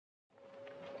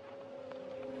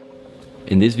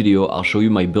In this video, I'll show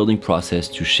you my building process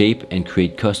to shape and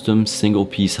create custom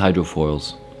single-piece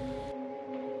hydrofoils.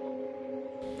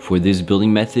 For this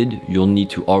building method, you'll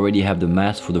need to already have the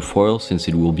mast for the foil since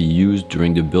it will be used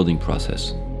during the building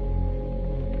process.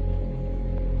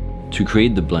 To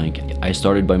create the blank, I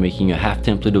started by making a half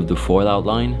template of the foil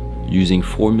outline using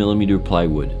 4mm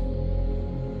plywood.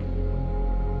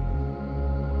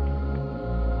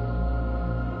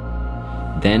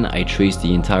 Then I traced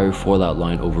the entire foil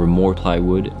outline over more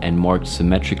plywood and marked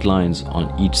symmetric lines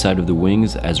on each side of the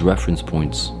wings as reference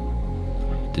points.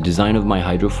 The design of my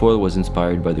hydrofoil was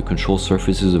inspired by the control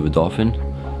surfaces of a dolphin,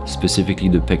 specifically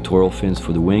the pectoral fins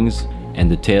for the wings and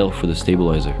the tail for the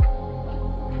stabilizer.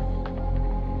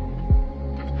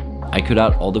 I cut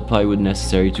out all the plywood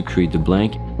necessary to create the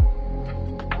blank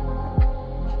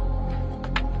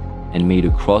and made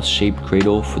a cross-shaped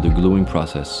cradle for the gluing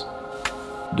process.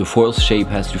 The foil's shape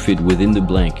has to fit within the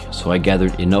blank, so I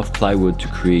gathered enough plywood to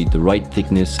create the right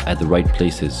thickness at the right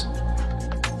places.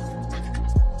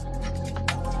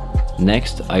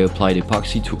 Next, I applied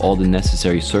epoxy to all the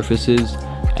necessary surfaces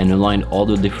and aligned all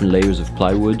the different layers of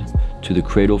plywood to the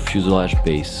cradle fuselage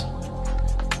base.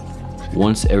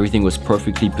 Once everything was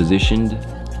perfectly positioned,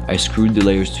 I screwed the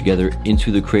layers together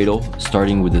into the cradle,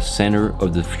 starting with the center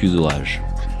of the fuselage.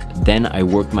 Then I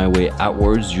worked my way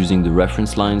outwards using the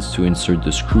reference lines to insert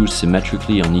the screws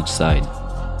symmetrically on each side.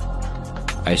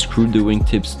 I screwed the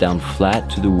wingtips down flat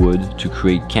to the wood to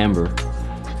create camber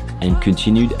and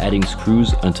continued adding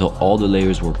screws until all the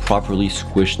layers were properly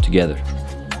squished together.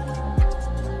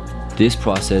 This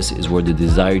process is where the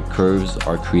desired curves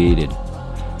are created.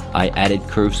 I added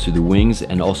curves to the wings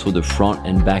and also the front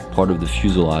and back part of the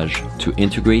fuselage to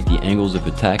integrate the angles of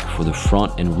attack for the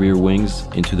front and rear wings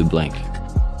into the blank.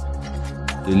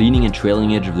 The leading and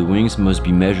trailing edge of the wings must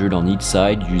be measured on each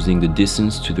side using the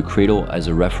distance to the cradle as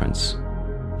a reference.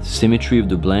 Symmetry of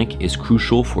the blank is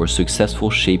crucial for a successful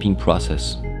shaping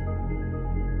process.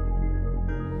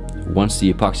 Once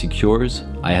the epoxy cures,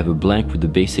 I have a blank with the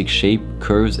basic shape,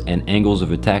 curves, and angles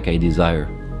of attack I desire.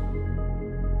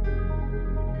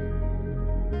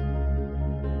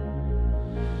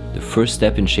 The first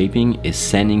step in shaping is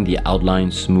sanding the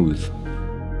outline smooth.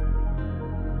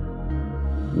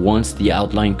 Once the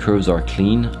outline curves are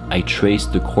clean, I trace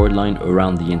the chord line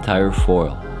around the entire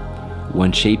foil.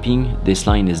 When shaping, this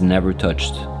line is never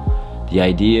touched. The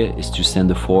idea is to send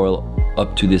the foil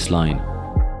up to this line.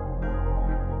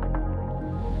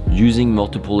 Using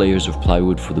multiple layers of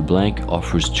plywood for the blank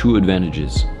offers two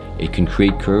advantages. It can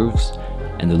create curves,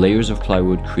 and the layers of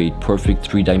plywood create perfect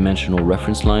three-dimensional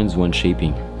reference lines when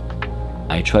shaping.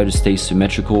 I try to stay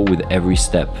symmetrical with every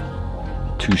step.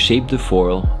 To shape the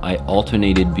foil, I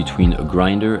alternated between a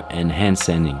grinder and hand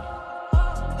sanding.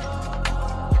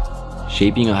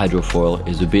 Shaping a hydrofoil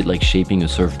is a bit like shaping a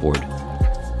surfboard.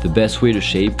 The best way to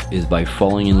shape is by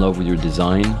falling in love with your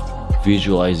design,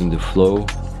 visualizing the flow,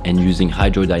 and using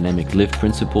hydrodynamic lift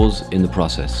principles in the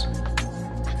process.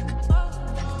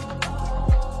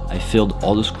 I filled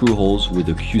all the screw holes with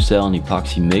a Q-cell and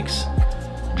epoxy mix,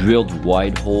 drilled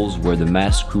wide holes where the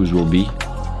mast screws will be,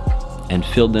 and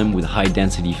filled them with high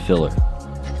density filler.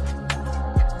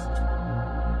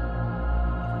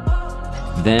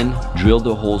 Then drilled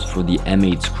the holes for the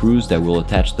M8 screws that will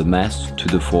attach the mast to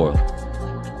the foil.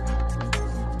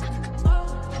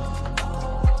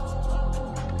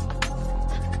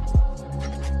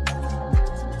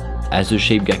 As the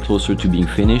shape got closer to being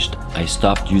finished, I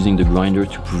stopped using the grinder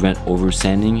to prevent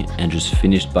over-sanding and just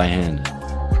finished by hand.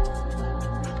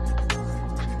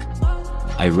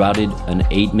 I routed an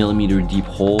 8mm deep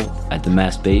hole at the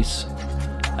mast base.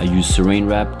 I used saran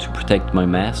wrap to protect my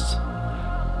mast,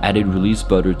 added release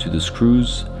butter to the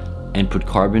screws, and put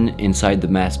carbon inside the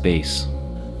mast base.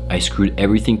 I screwed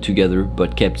everything together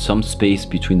but kept some space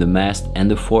between the mast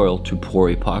and the foil to pour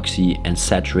epoxy and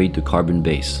saturate the carbon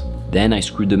base. Then I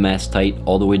screwed the mast tight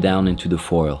all the way down into the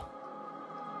foil.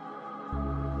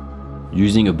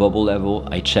 Using a bubble level,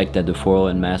 I checked that the foil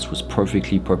and mast was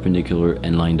perfectly perpendicular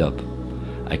and lined up.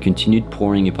 I continued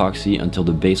pouring epoxy until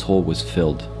the base hole was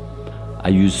filled. I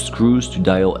used screws to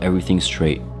dial everything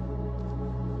straight.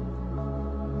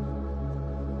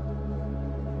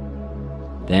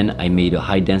 Then I made a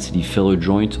high density filler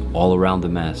joint all around the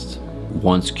mast.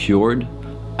 Once cured,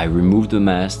 I removed the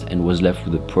mast and was left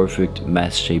with a perfect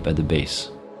mast shape at the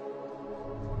base.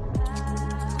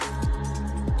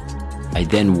 I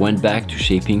then went back to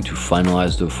shaping to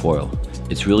finalize the foil.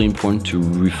 It's really important to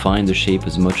refine the shape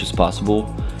as much as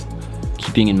possible,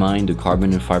 keeping in mind the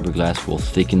carbon and fiberglass will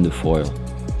thicken the foil.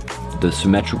 The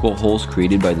symmetrical holes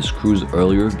created by the screws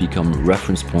earlier become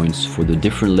reference points for the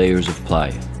different layers of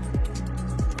ply.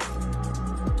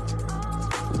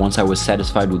 Once I was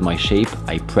satisfied with my shape,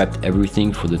 I prepped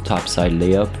everything for the top side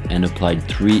layup and applied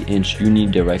 3-inch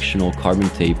unidirectional carbon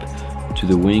tape to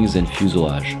the wings and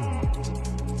fuselage,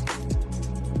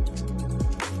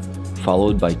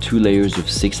 followed by 2 layers of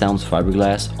 6-ounce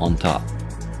fiberglass on top.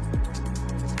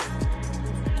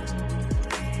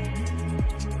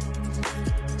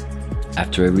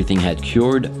 After everything had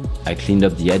cured, I cleaned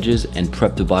up the edges and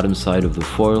prepped the bottom side of the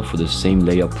foil for the same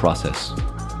layup process.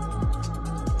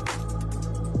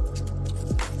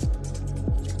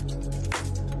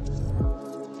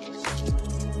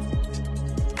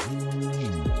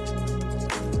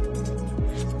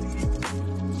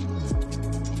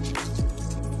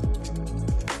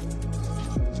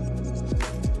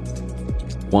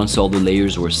 Once all the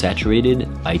layers were saturated,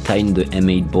 I tightened the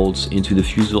M8 bolts into the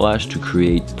fuselage to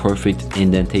create perfect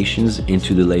indentations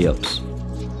into the layups.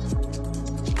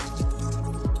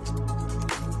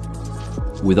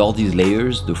 With all these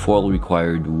layers, the foil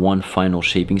required one final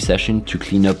shaping session to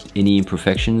clean up any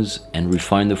imperfections and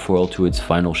refine the foil to its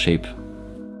final shape.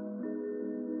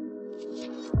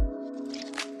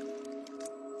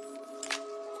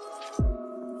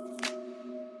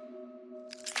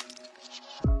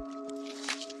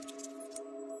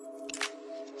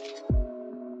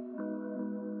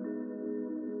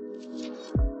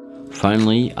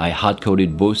 Finally, I hot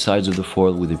coated both sides of the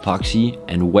foil with epoxy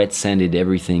and wet sanded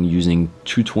everything using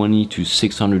 220 to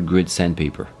 600 grit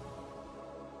sandpaper.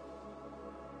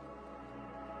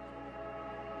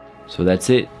 So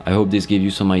that's it. I hope this gave you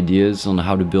some ideas on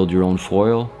how to build your own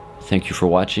foil. Thank you for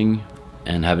watching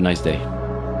and have a nice day.